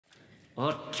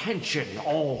Attention,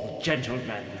 all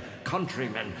gentlemen,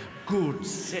 countrymen, good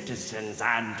citizens,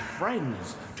 and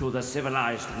friends to the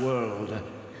civilized world.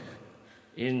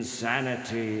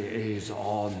 Insanity is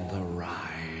on the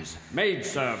rise.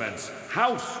 Maidservants,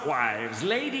 housewives,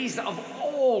 ladies of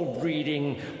all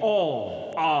breeding,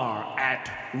 all are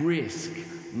at risk.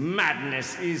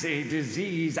 Madness is a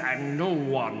disease and no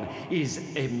one is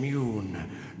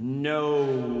immune. No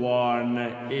one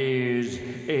is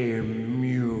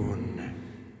immune.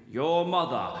 Your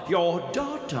mother, your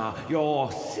daughter,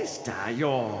 your sister,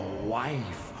 your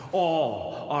wife,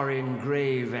 all are in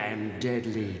grave and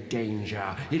deadly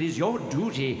danger. It is your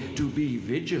duty to be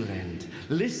vigilant.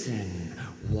 Listen,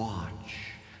 watch,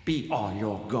 be on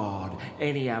your guard.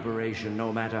 Any aberration,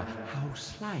 no matter how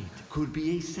slight, could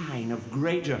be a sign of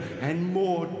greater and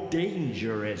more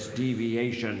dangerous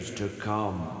deviations to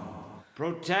come.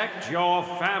 Protect your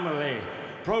family.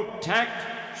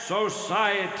 Protect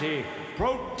society.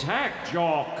 Protect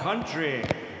your country.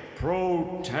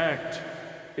 Protect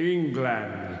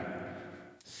England.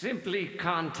 Simply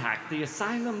contact the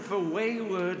Asylum for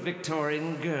Wayward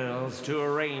Victorian Girls to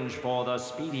arrange for the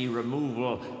speedy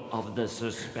removal of the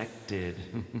suspected.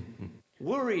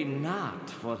 Worry not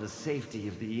for the safety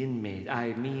of the inmate,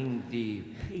 I mean the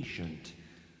patient.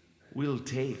 We'll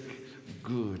take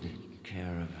good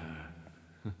care of her.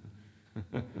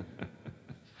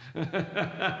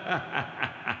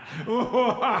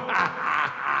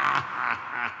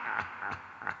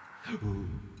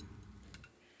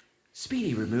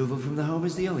 Speedy removal from the home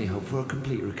is the only hope for a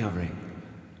complete recovery.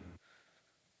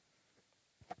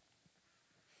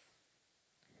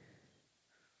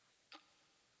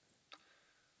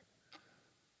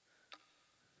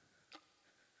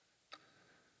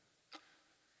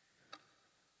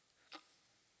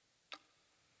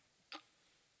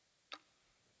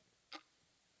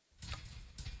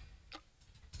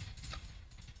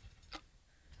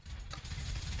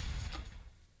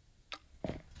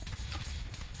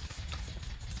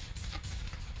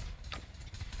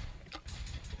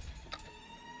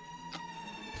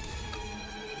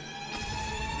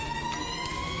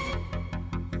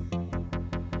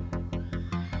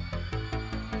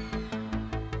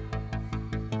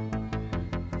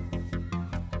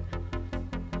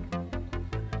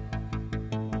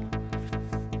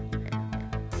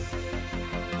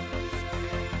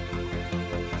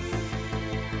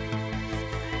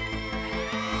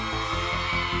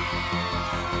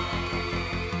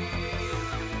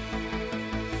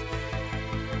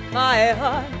 My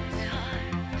heart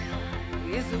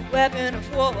is a weapon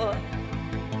of war.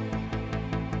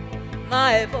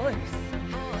 My voice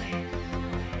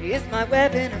is my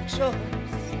weapon of choice.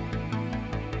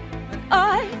 An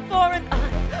eye for an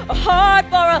eye, a heart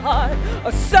for a heart,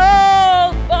 a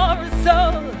soul for a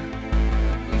soul.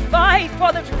 We fight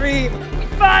for the dream, we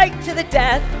fight to the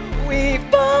death, we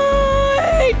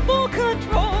fight for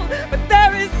control. But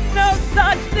there is no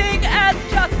such thing as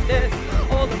justice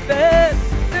or the best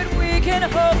that we can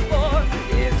hope for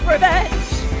is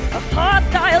revenge, a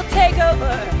hostile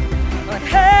takeover, an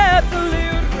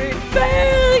absolute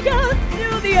rebellion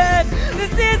to the end.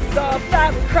 This is our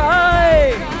battle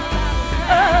cry.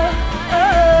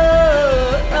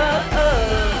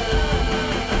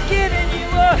 Giving you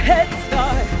a head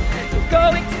start, you're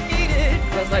going to need it,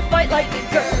 'cause I fight like a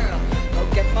girl.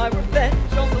 I'll get my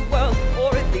revenge on the world,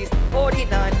 or at least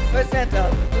 49%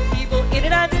 of the people in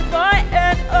it, and if I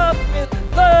end up with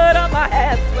blood on my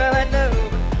hands, well, I know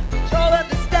that you'll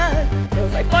understand,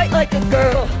 'cause I fight like a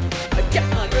girl. I get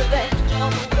my revenge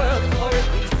on the world, or at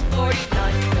least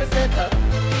 49% of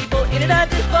people in it,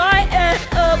 and if I end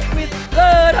up with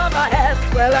blood on my hands,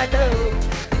 well, I know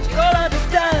that you'll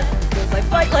understand, 'cause I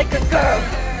fight like a girl.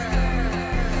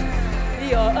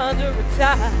 You're under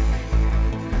attack.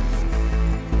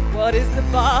 What is the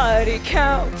body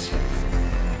count?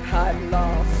 I've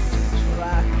lost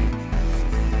track.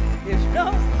 If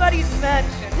nobody's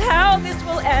mentioned how this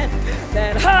will end,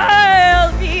 then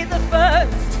I'll be the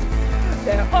first.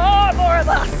 There are more of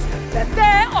us than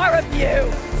there are of you,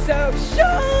 so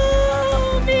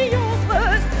show me your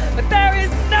worst. But there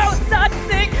is no such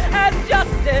thing as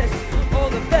justice, or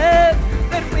the best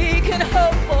that we can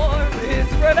hope for is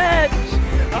revenge,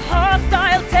 a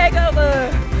hostile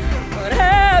takeover, an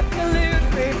absolute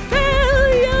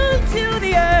rebellion to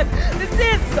the end. This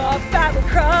is our battle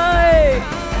cry.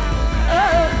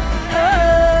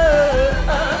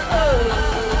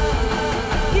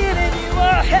 Giving you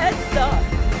a head start,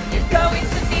 you're going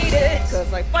to need it,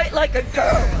 'cause I fight like a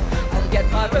girl. I'll get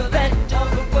my revenge on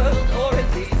the world, or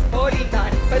at least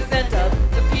 49% of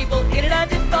the people in it,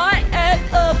 and if I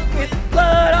end up with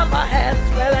blood on my hands,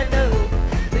 well, I know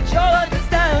that you'll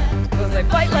understand, 'cause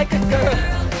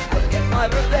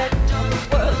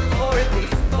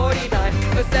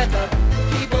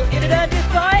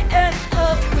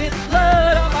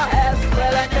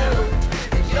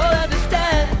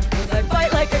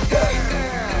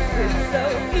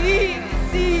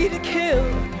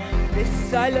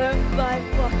learn by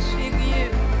watching you.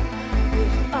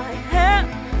 If I have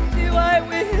to, I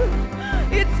will.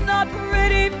 It's not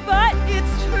pretty, but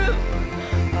it's true.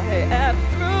 I am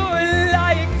through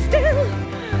lying still,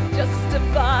 just a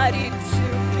body to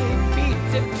be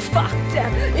beaten, fucked,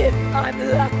 and if I'm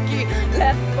lucky,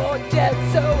 left for dead.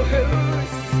 So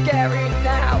who's scary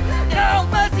now? No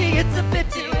mercy, it's a bit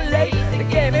too late. The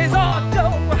game is on,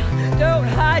 don't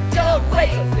hide, don't wait.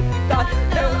 'Cause if you've got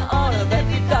no honor, then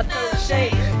you've got no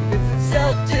shame. It's in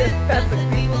self-defense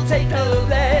and people take no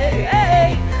blame.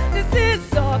 Hey, this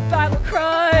is our battle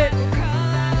cry.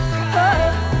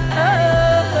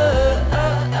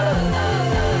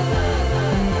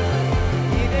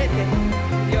 Even if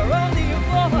you're only a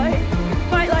boy, you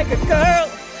fight like a girl.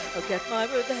 I'll get my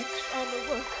revenge on the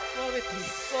world, or at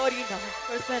least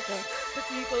 49% of the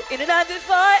people in it. And if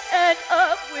I end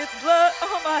up with blood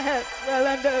on my hands, well,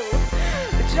 I know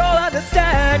that you'll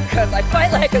understand, 'cause I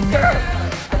fight like a girl.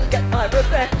 I'll get my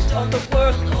revenge on the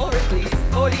world, or at least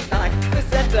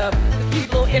 49% of the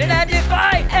people in it. And if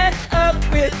I end up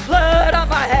with blood on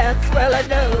my hands, well, I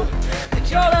know that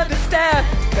you'll understand,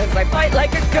 'cause I fight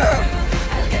like a girl.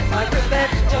 I'll get my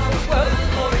revenge on the world,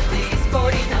 or at least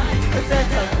 49%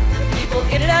 of the people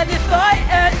in it. And if I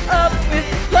end up with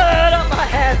blood on my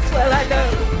hands, well, I know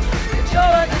that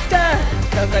you'll understand,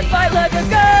 'cause I fight like a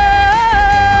girl.